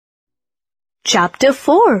Chapter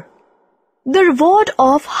 4. The Reward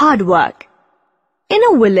of Hard Work. In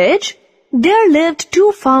a village, there lived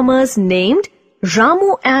two farmers named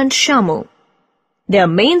Ramu and Shamu. Their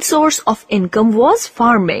main source of income was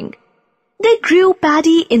farming. They grew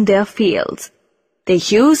paddy in their fields. They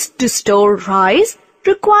used to store rice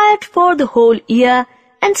required for the whole year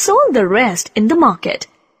and sold the rest in the market.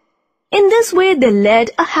 In this way they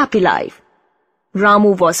led a happy life.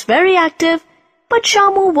 Ramu was very active, but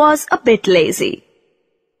Shamu was a bit lazy.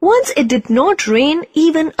 Once it did not rain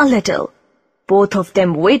even a little. Both of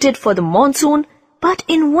them waited for the monsoon, but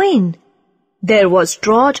in vain. There was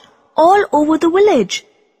drought all over the village.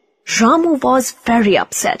 Ramu was very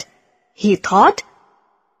upset. He thought,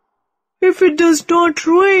 "If it does not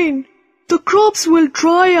rain, the crops will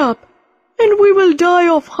dry up and we will die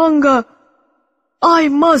of hunger. I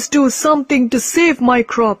must do something to save my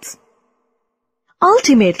crops."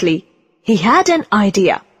 Ultimately, he had an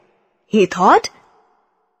idea. He thought,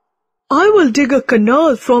 "I will dig a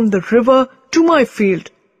canal from the river to my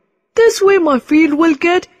field. This way my field will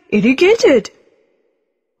get irrigated."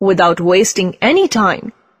 Without wasting any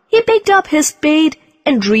time, he picked up his spade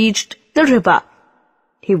and reached the river.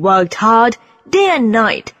 He worked hard day and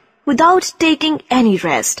night without taking any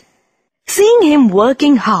rest. Seeing him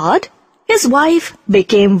working hard, his wife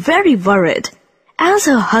became very worried, as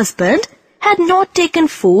her husband had not taken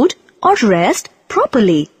food or rest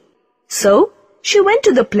properly. So she went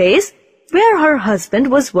to the place where her husband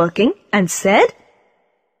was working and said,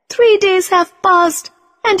 "3 days have passed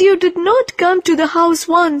and you did not come to the house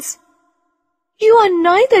once. You are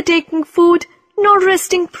neither taking food nor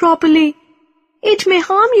resting properly. It may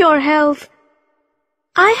harm your health.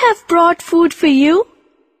 I have brought food for you.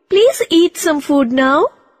 Please eat some food now."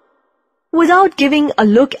 Without giving a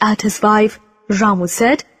look at his wife, Ramu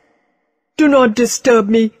said, "Do not disturb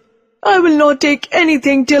me. I will not take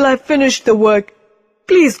anything till I finish the work.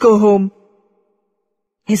 Please go home."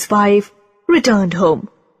 His wife returned home.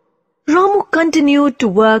 Ramu continued to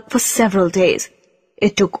work for several days.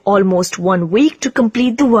 It took almost 1 week to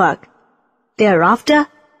complete the work. Thereafter,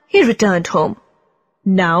 he returned home.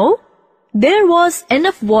 Now, there was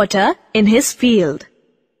enough water in his field.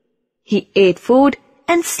 He ate food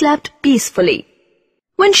and slept peacefully.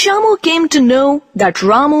 When Shamu came to know that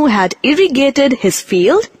Ramu had irrigated his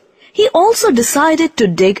field, he also decided to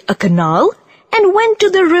dig a canal and went to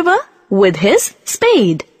the river with his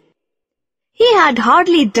spade. He had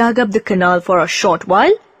hardly dug up the canal for a short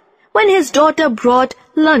while when his daughter brought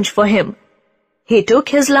lunch for him. He took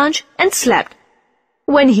his lunch and slept.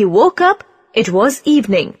 When he woke up, it was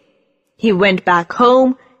evening. He went back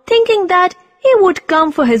home thinking that he would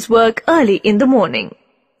come for his work early in the morning.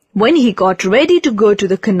 When he got ready to go to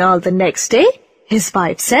the canal the next day, his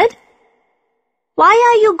wife said, "Why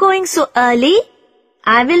are you going so early?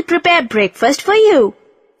 I will prepare breakfast for you.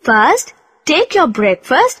 First, take your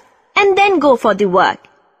breakfast and then go for the work."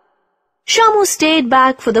 Shamu stayed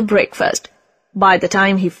back for the breakfast. By the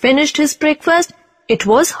time he finished his breakfast, it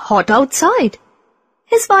was hot outside.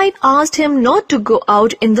 His wife asked him not to go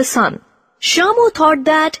out in the sun. Shamu thought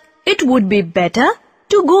that it would be better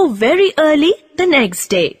to go very early the next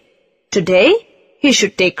day. Today, he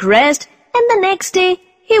should take rest and the next day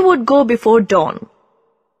he would go before dawn.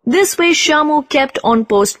 This way Shamu kept on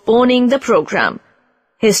postponing the program.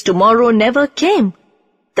 His tomorrow never came.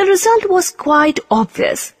 The result was quite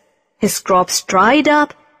obvious. His crops dried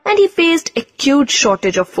up and he faced acute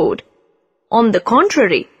shortage of food. On the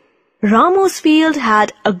contrary, Ramu's field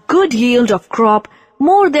had a good yield of crop,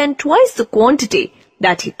 more than twice the quantity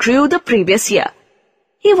that he grew the previous year.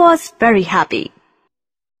 He was very happy.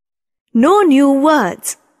 No new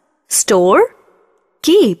words. Store,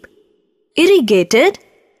 keep, irrigated,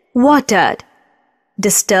 watered,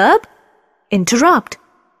 disturb, interrupt,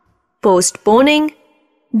 postponing,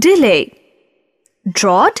 delay,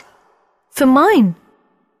 drought, famine,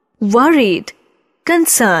 worried,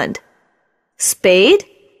 concerned, spade,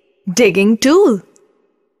 digging tool,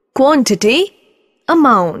 quantity,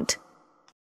 amount.